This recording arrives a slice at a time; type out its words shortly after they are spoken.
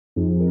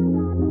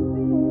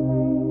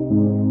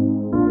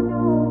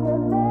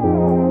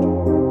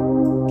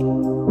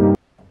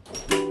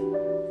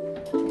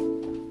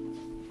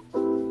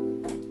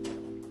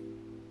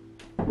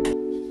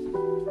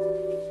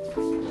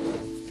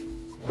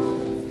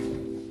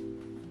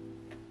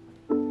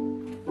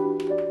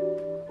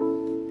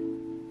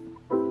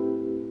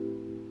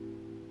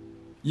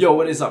Yo,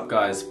 what is up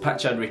guys?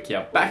 Pat and Ricky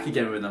are back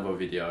again with another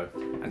video,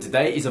 and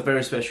today is a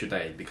very special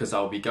day because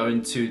I'll be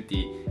going to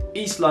the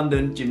East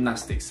London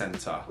Gymnastics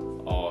Centre,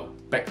 or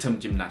Beckton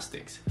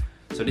Gymnastics.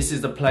 So this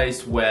is the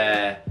place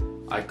where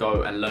I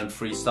go and learn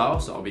freestyle,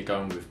 so I'll be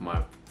going with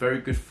my very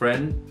good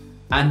friend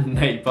and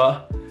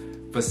neighbour,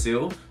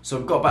 Vasil. So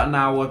we've got about an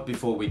hour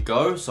before we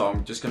go, so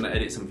I'm just going to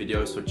edit some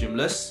videos for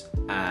Gymless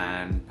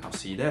and I'll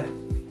see you there.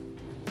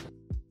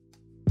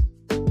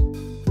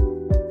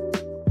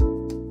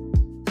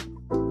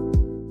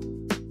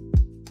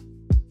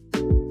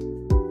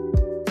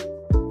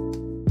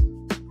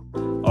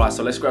 Alright,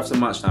 so let's grab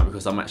some lunch now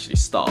because I'm actually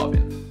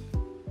starving.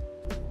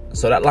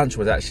 So that lunch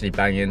was actually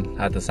banging.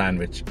 I had the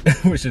sandwich,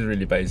 which is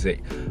really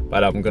basic.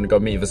 But I'm gonna go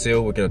meet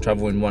Vasil. We're gonna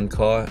travel in one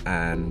car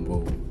and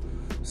we'll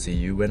see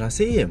you when I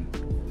see him.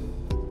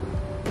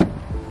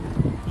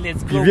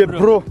 Let's go, Привет,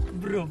 bro.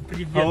 Bro,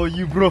 привет. How are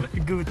you, bro?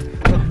 Good.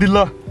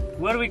 Dilla.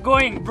 Where are we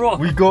going, bro?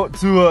 We got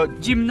to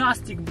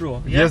Gymnastic,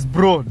 bro. Yeah? Yes,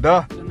 bro.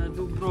 Da. Gonna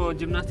do, bro,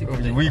 gymnastic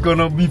today. We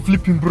gonna be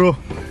flipping, bro.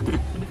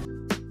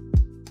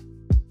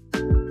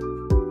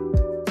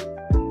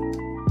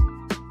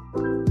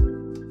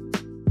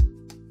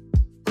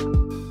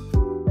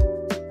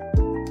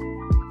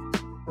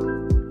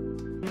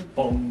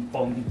 Bong,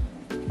 bong.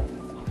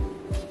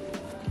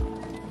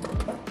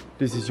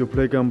 This is your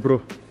playground,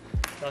 bro.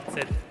 That's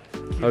it.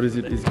 How is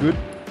it? It's good?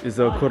 It's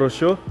a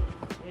korosho?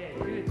 Yeah,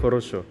 good.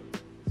 Korosho.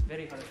 It's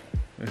very hard.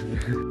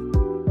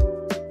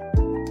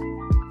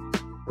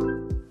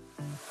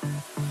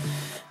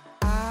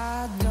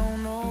 I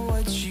don't know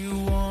what you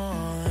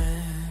want.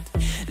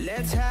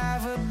 Let's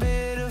have a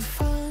bit of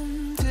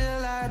fun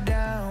till I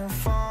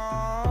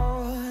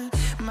downfall.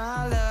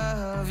 My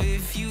love,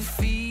 if you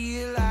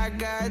feel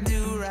like I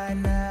do right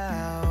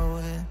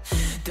now,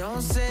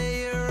 don't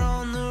say you're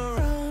on the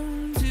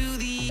run to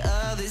the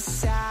other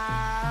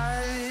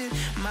side.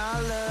 My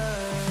love.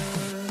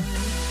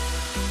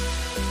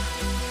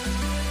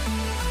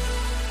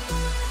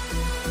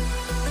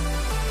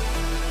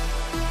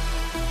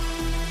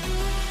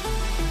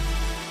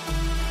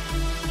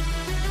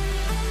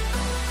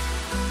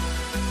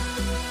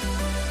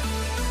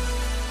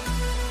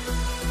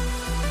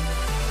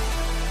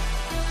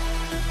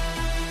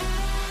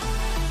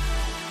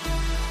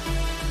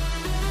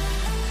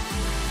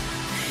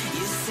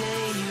 You say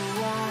you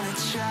wanna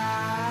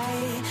try,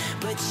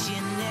 but you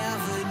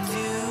never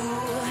do.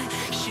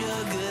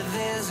 Sugar,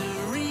 there's a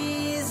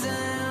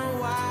reason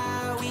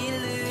why we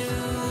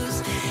lose.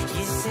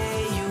 You say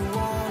you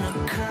wanna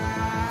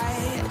cry,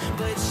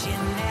 but you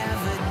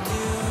never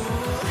do.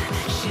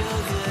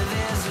 Sugar,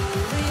 there's a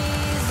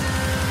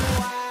reason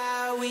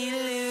why we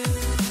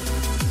lose.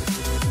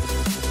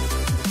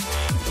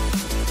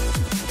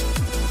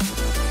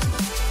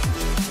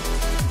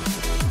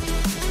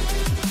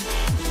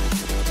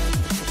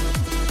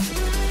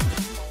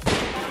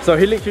 So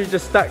he literally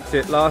just stacked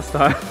it last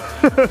time.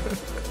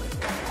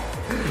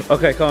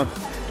 Okay, come on.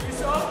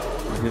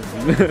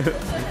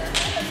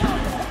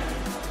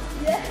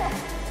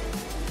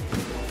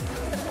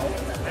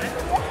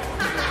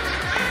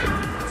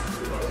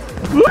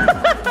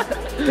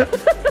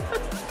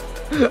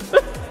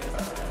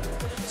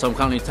 So I'm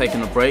currently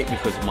taking a break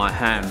because my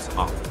hands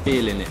are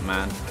feeling it,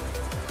 man.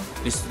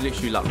 This is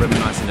literally like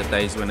reminiscing the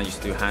days when I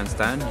used to do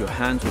handstand. Your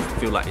hands will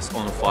feel like it's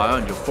on fire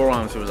and your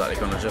forearms feel like they're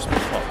gonna just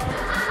pop.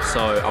 So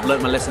I've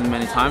learned my lesson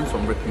many times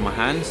from ripping my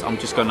hands. I'm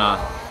just gonna,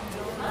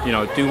 you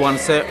know, do one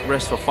set,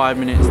 rest for 5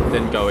 minutes,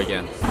 then go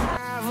again.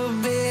 Have a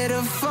bit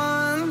of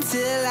fun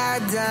till I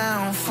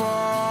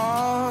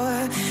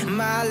downfall.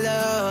 My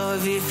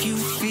love, if you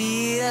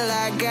feel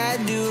like I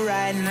do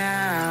right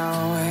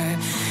now,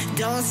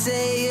 don't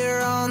say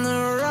you're on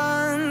the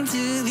run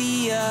to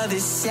the other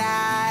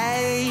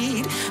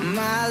side.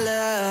 My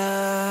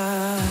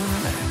love,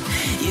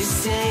 you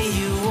say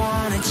you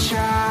wanna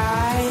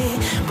try,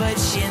 but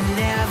you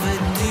never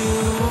do.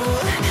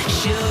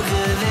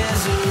 Sugar,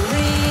 there's a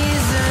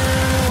reason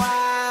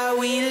why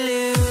we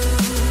lose.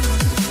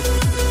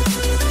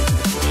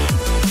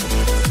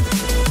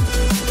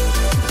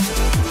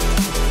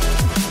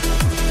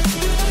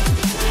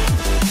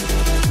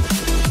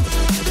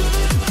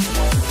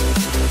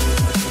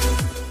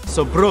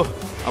 So, bro,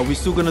 are we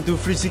still gonna do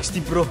 360,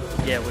 bro?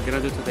 Yeah, we're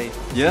gonna do today.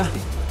 Yeah?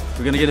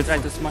 We're gonna get it. Try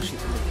to smash it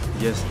today.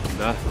 Yes,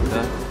 but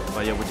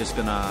yeah, we're just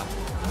gonna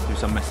do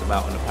some mess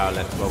about on the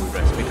parallel while we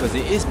rest because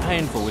it is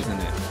painful, isn't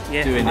it?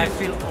 Yeah, Doing I it.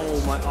 feel,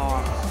 oh, my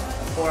arm.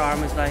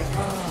 Forearm is like,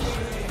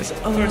 it's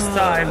first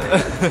time.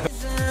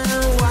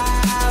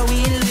 Why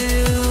we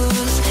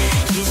lose.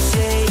 You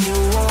say you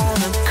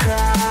wanna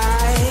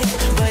cry,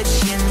 but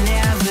you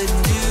never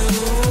do.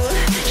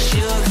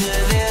 Sugar,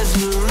 there's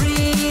a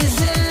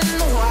reason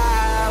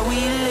why we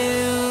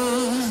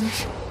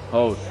lose.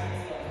 Hold.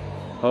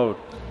 Hold.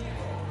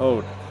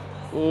 Hold.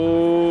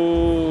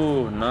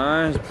 Ooh,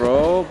 nice,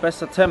 bro.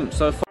 Best attempt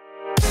so far.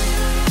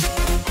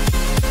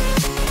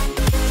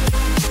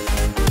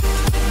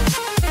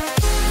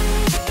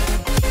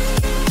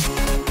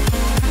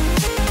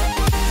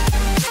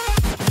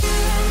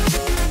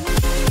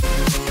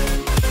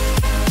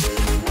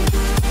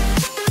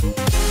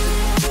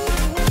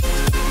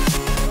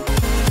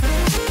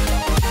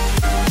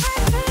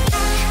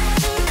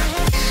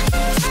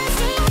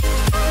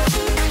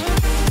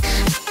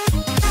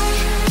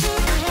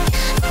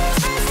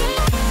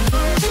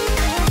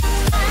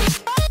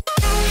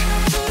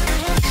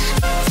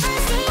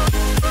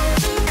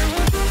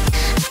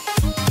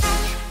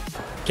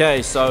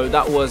 Okay, so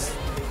that was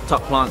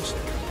tuck planche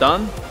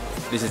done.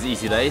 This is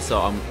easy day, so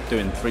I'm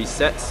doing 3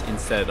 sets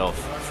instead of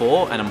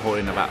 4, and I'm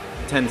holding about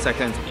 10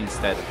 seconds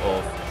instead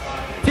of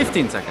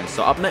 15 seconds.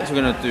 So up next,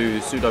 we're gonna do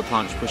pseudo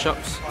planche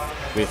push-ups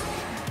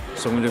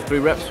so I'm gonna do 3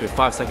 reps with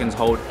 5 seconds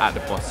hold at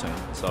the bottom.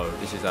 So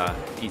this is a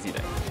easy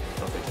day.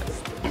 So 3 sets.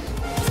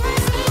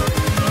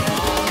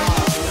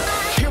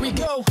 Here we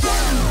go.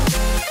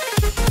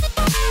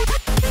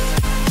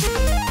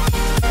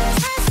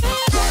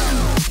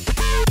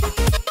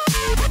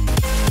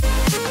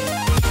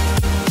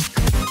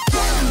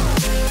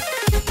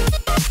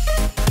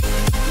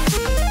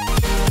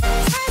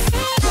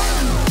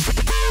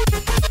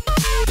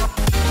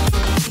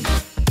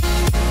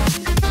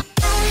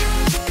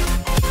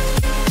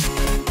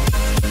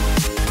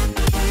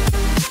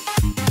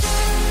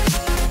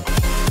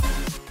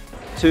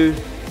 Two,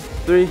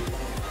 3,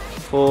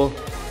 4,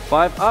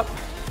 5, up,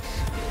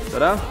 go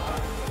down.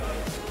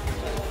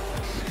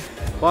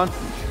 1,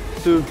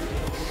 2,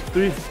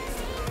 3,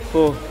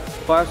 4,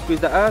 5, squeeze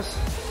the ass,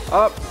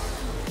 up.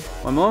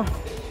 One more.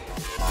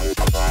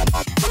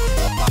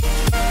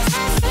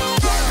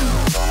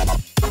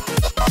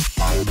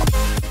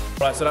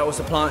 Right, so that was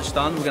the planche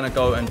done. We're gonna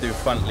go and do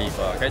front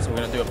lever. Okay, so we're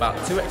gonna do about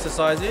 2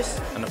 exercises,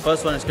 and the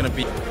first one is gonna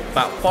be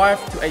about 5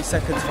 to 8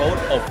 seconds hold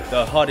of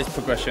the hardest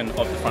progression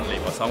of the front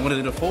lever. So I'm gonna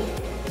do the full.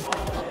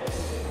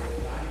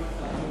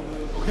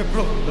 Okay,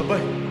 bro,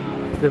 bye.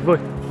 Good boy.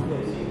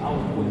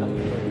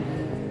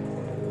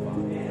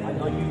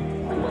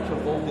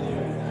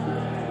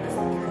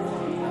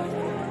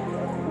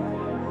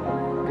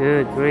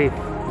 Good, great.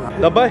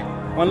 Bye.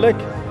 One leg.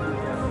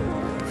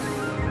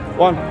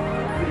 1,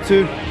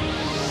 2,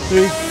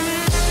 3,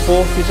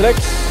 4. Switch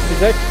legs.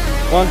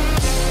 1,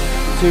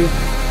 2,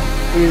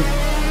 3,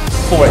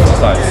 4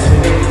 exercises.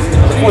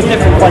 4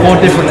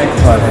 different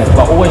exercises,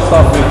 but always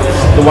start with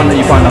the one that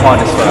you find the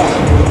hardest first.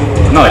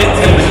 No.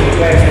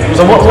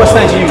 So what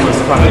stage are you was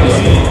trying to do?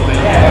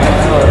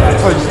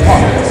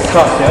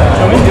 Start, yeah?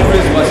 Show me.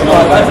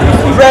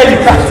 Rarely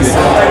practice.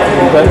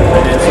 Good.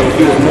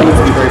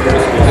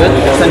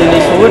 Send your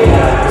knees forward.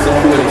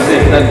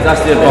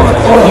 That's the advance.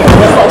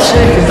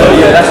 So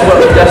yeah,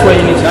 that's where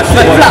you need to.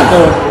 Quite flat.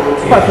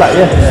 Quite flat,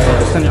 yeah.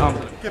 Send your arm.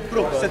 Okay,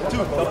 bro. Set 2.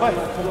 Bye.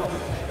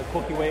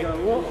 Cocky way.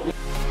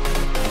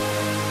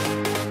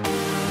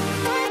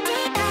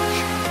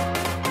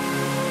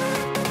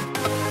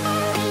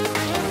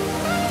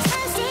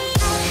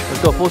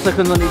 Let's go. 4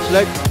 seconds on each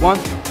leg. 1,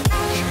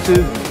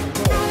 2,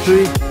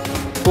 3,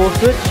 4.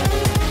 Switch.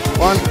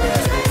 1,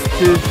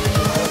 2,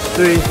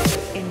 3,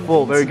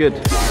 4. Very good.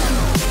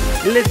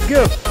 Let's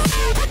go.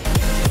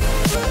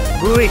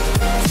 Great.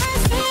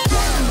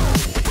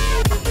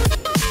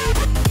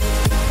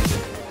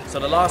 So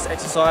the last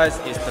exercise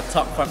is the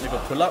tuck front lever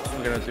pull-ups.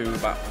 We're going to do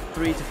about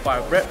 3 to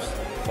 5 reps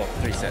for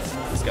 3 sets.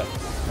 Let's go.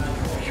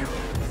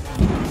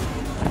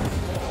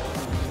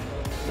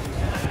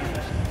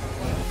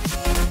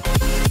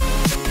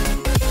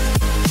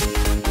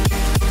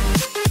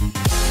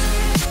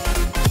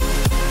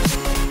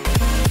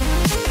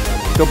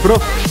 Go, bro.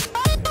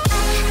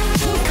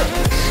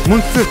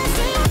 Monster.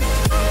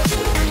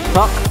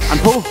 Tuck and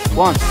pull.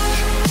 1, 2.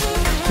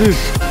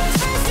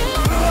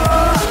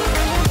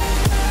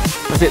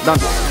 That's it, done.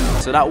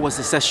 So that was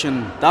the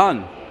session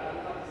done.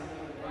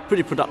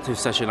 Pretty productive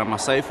session, I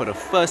must say, for the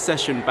first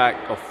session back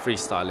of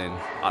freestyling.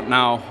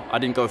 Now, I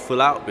didn't go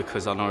full out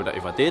because I know that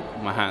if I did,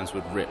 my hands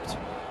would rip.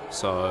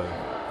 So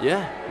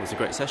yeah, it was a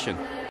great session.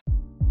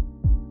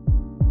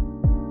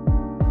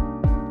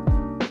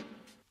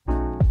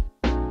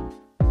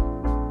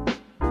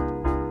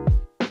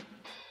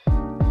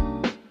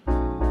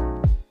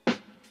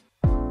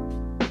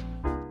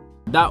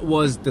 That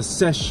was the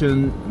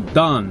session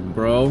done,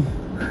 bro.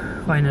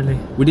 Finally.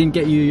 We didn't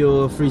get you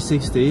your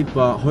 360,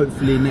 but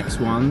hopefully next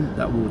one,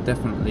 that will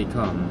definitely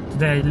come.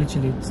 Today I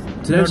literally...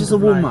 Today was just a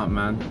warm up,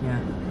 man. Yeah.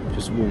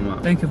 Just a warm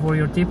up. Thank you for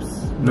your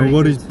tips. No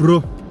worries,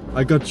 bro.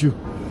 I got you.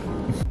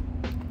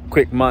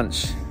 Quick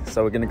munch.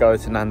 So we're gonna go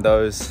to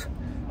Nando's.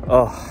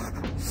 Oh,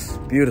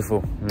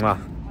 beautiful. Mwah.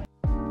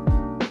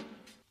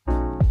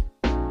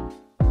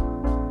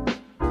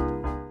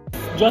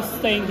 Just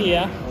staying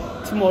here.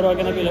 Tomorrow I'm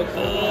gonna be like,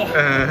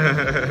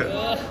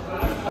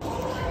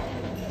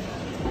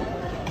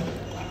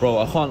 Bro,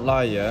 I can't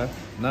lie, yeah.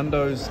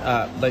 Nando's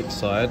at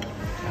Lakeside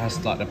has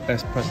like the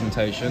best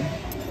presentation.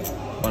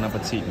 Bon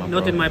appetit, my bro.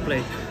 not in my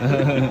plate.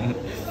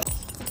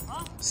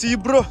 See you,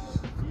 bro.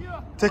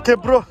 Take care,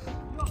 bro.